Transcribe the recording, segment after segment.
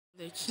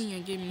The King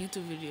and Game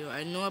YouTube video.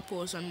 I know I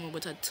post one more,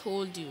 but I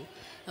told you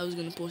I was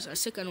gonna post a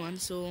second one.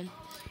 So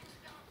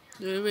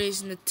they're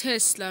racing the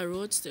Tesla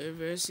Roadster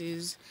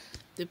versus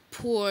the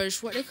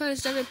Porsche. What they call it?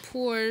 The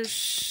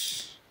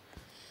Porsche.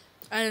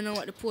 I don't know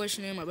what the Porsche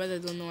name. My brother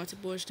don't know what the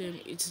Porsche name.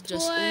 It's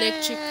just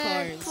electric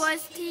cars.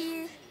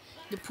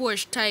 The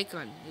Porsche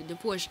Tycon. The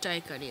Porsche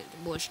Tycon. Yeah,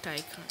 the Porsche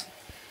Tycon.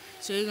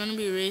 So you're gonna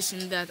be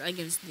racing that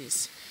against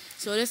this.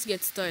 So let's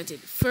get started.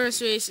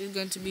 First race is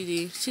going to be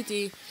the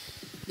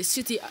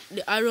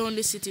around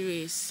the city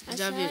race.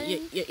 Javi,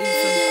 you're in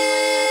front.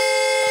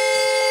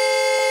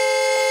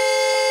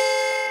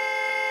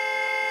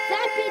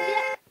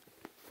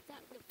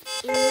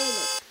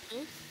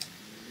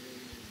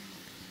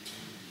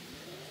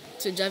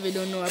 So Javi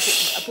don't know I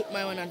put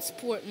my one on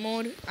sport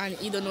mode, and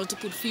he don't know to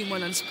put film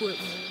on sport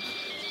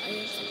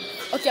mode.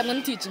 Okay, I'm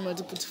gonna teach him how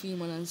to put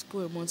film on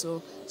sport mode.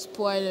 So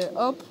spoiler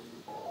up.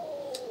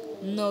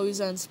 Now he's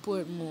on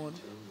sport mode.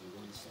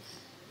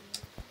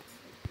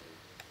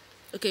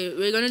 Okay,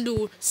 we're gonna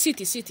do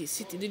city.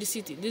 Do the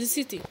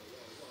city.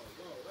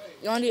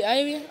 You want the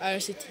highway or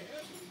city?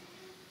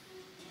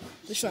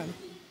 Which one?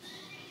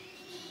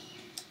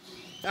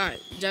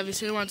 Alright, Javi,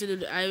 so you want to do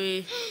the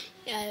highway?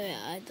 Yeah,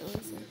 I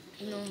don't think.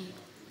 No.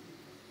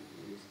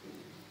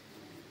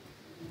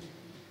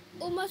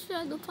 How much should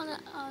I do for the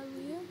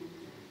highway?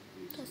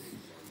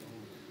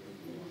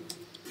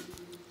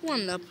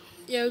 One lap.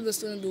 Yeah, we're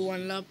just gonna do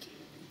one lap.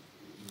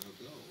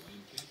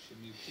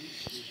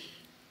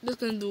 Just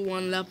gonna do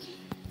one lap.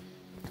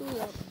 2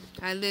 laps.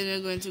 And then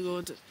we're going to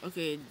go to,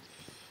 okay.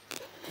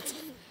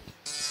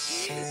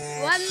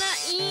 One lap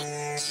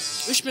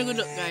each. Wish me good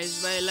luck,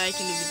 guys, by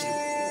liking the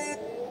video.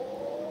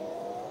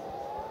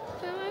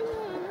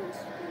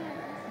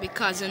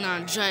 Because you're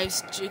not drive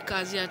street,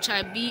 because you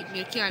try beat me,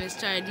 you can't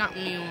try knock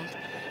me out.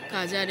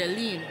 Because you're the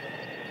lean.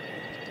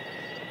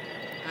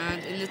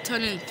 And in the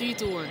turning 3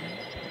 to 1.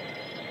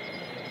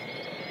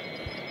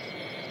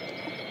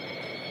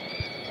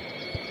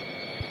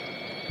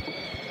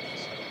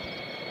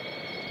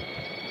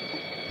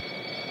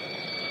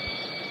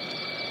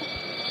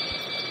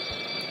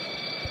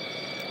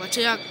 Watch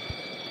your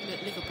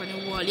look up on the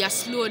wall. You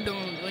slow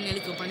down when you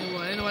look up on the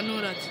wall. Anyone know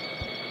that?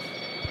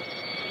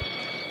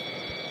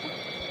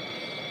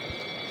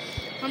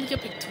 I'm gonna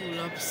pick 2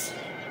 laps.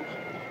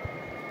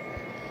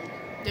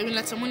 They will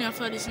lots of money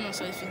after this now,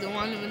 so if you don't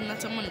want to win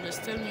lots of money,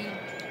 just tell me.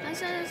 I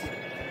said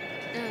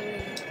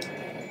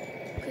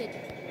quit.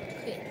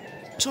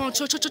 Cho.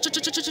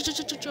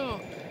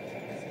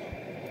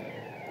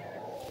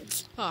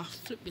 Ah,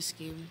 flip this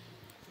game.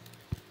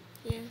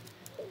 Yeah.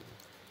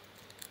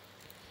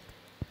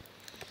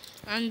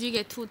 And you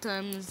get 2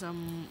 times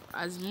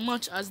as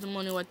much as the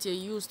money what you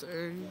used to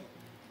earn.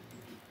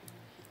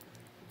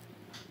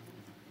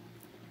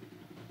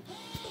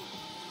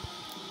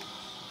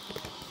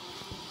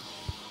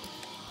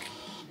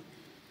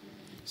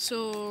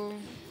 So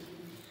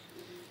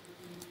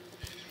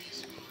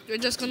we're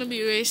just gonna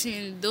be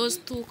racing those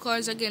 2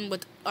 cars again,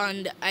 but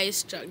on the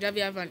ice track. Do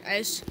you have an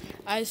ice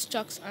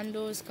tracks on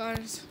those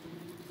cars?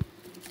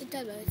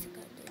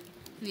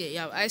 Yeah, you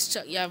have ice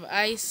track. You have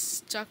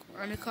ice track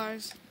on the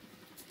cars.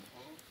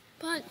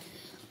 But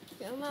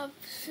I'm not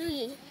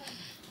free.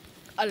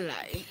 A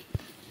lie.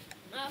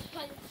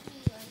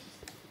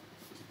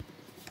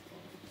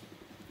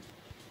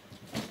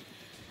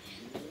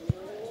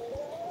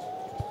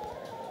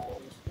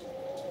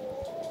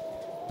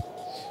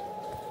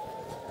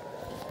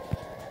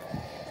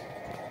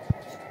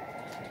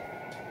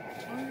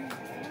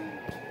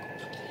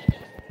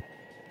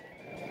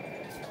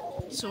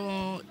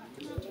 So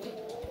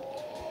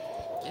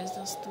let's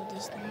just do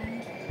this now.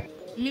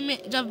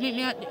 Just meet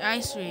me at the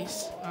ice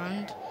race,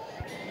 and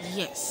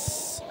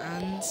yes,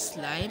 and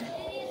slide.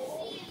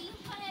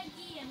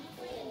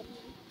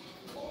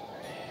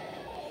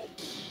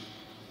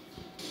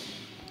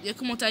 You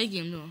come out of the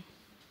game though.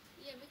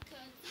 Yeah,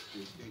 because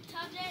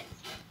tablet.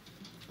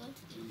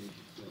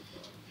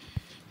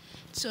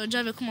 So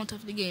Java come out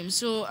of the game.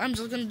 So I'm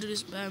just gonna do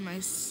this by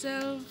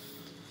myself.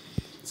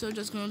 So we're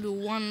just gonna do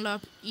 1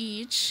 lap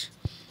each.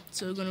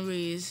 So we're gonna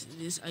race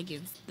this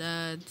against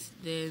that,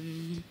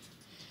 then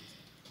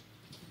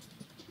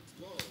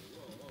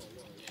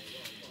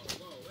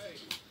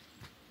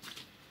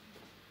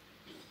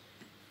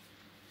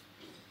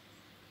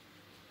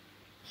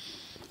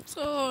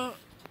so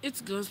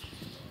it's good.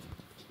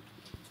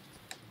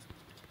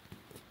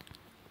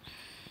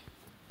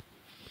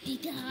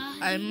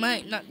 I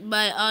might not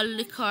buy all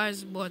the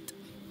cars, but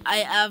I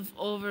have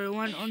over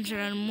 100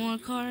 and more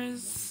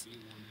cars.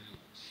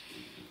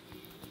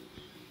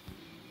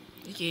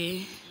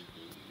 Okay.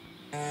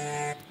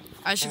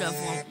 I should have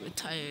won with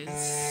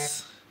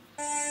tires.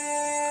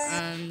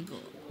 And go.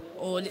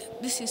 Oh,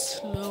 this is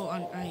slow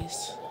on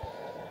ice.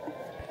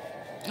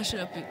 I should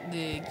have picked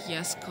the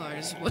gas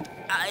cars, but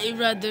I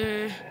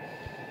rather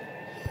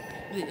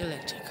the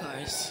electric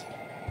cars.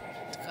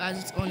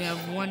 Because it only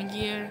have 1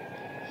 gear.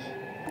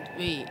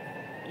 Wait,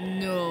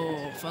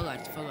 no, forgot.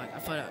 I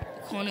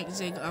forgot.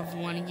 Koenigsegg have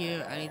 1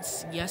 gear and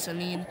it's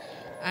gasoline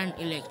and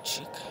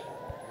electric.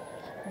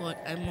 but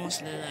I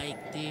mostly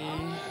like the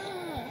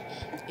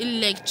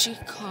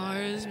electric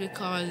cars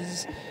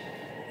because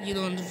you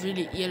don't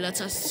really hear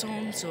lots of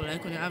sound. So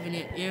like when you're having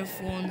your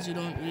earphones, you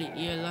don't really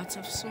hear lots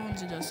of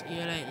sounds. You just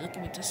hear like a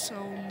little bit of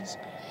sounds.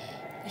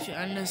 If you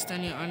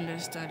understand, you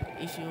understand.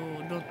 If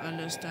you don't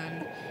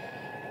understand,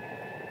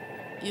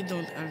 you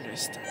don't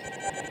understand.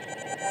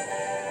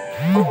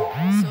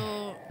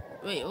 So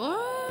wait,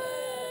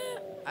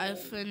 what? I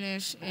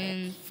finished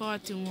in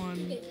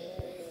 41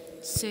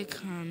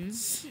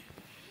 seconds.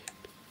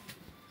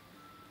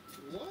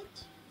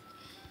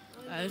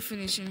 I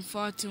finished in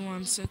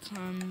 41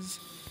 seconds.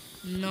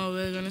 Now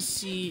we're gonna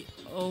see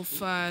how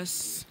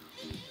fast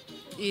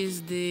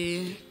is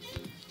the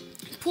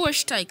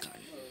Porsche Tycon.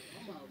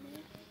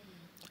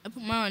 I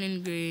put my one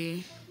in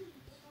grey.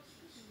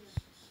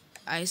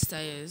 Ice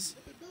tires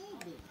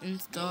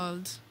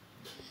installed.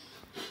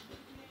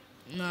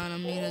 Now I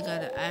mean I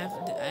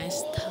have the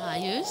ice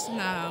tires.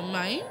 Now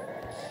mine.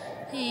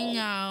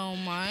 Now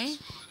mine.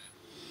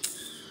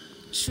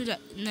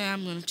 Now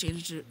I'm gonna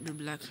change the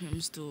black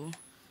rims to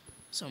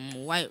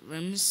some white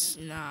rims.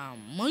 Now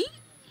mine.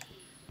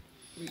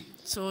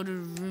 So the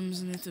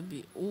rims need to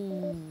be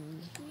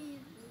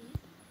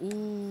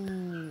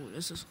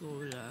let's just go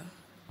with a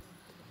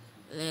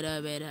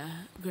little better,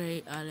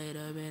 great, a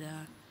little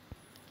better.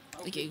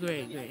 Okay,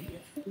 great.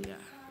 Yeah,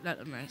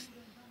 that's nice.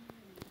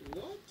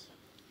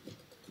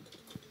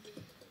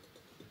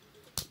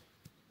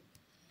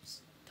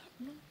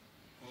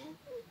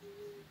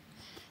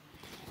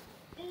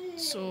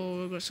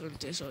 So we're just gonna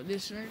test out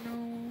this right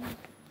now.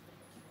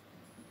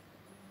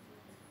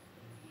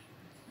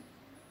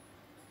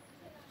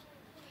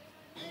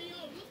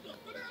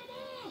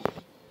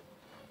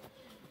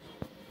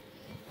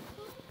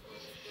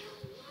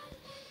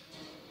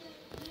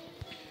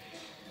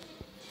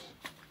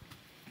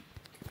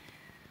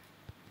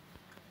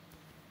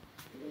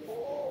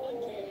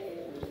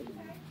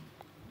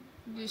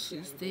 This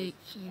is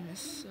taking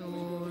so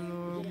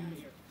long.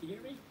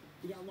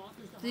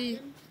 3,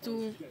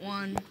 2,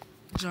 1,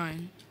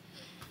 join.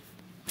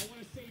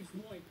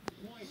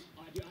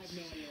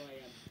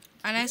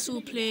 And I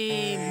still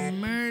play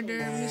Murder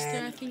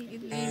Mr. I think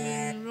it's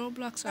name in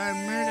Roblox or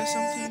Murder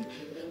something.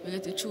 We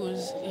get to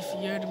choose if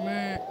you're the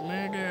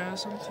murderer or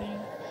something.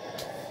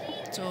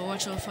 So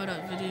watch out for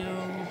that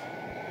video.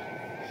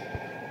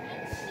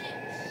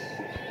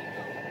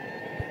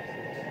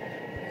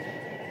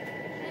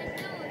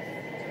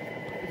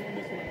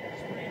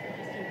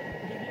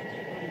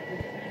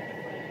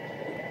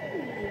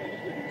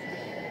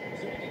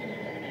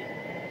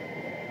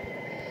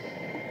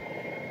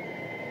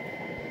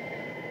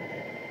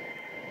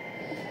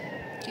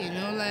 Okay,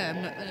 no lie,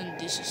 I'm not gonna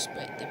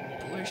disrespect the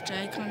Porsche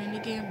Tycon in the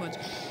game, but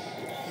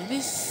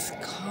this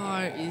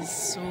car is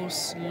so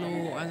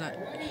slow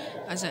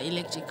as an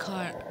electric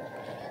car.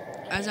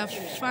 As a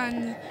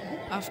fan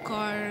of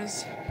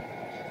cars,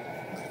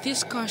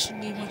 this car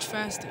should be much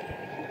faster.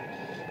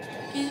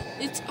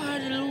 It's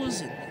already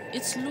losing.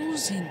 It's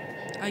losing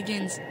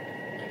against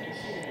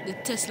the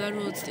TASLA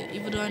Roadster,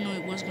 even though I know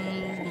it was gonna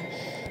lose, but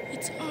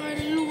it's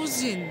already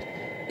losing.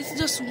 It's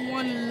just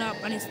one lap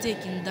and it's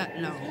taking that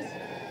long.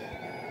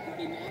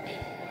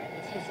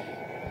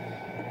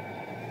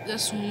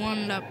 Just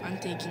one lap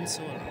and taking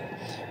so long.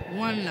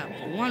 One lap.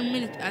 1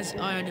 minute has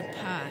already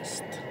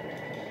passed.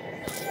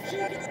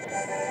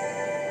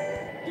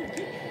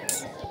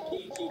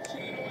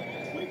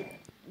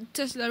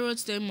 TASLA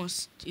Roadster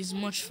is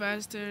much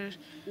faster,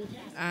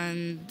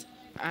 and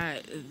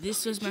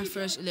this was my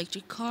first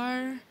electric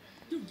car.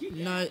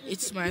 Now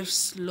it's my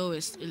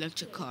slowest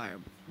electric car,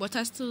 but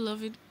I still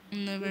love it.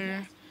 I'm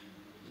never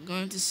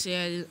going to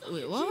say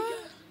wait, what?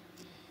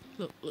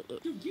 Look.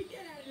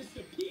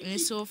 And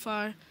so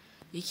far,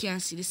 you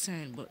can't see the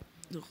sign, but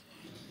look,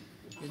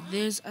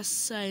 there's a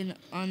sign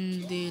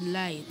on the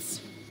lights.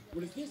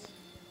 Okay,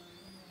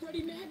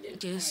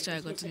 let's try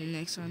go to the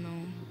next one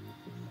now.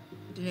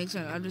 The next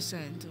one, I'll be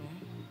sign too.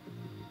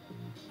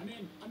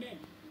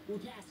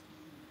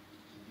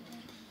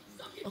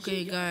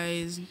 Okay,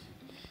 guys,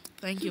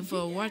 thank you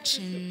for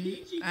watching,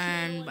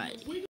 and bye.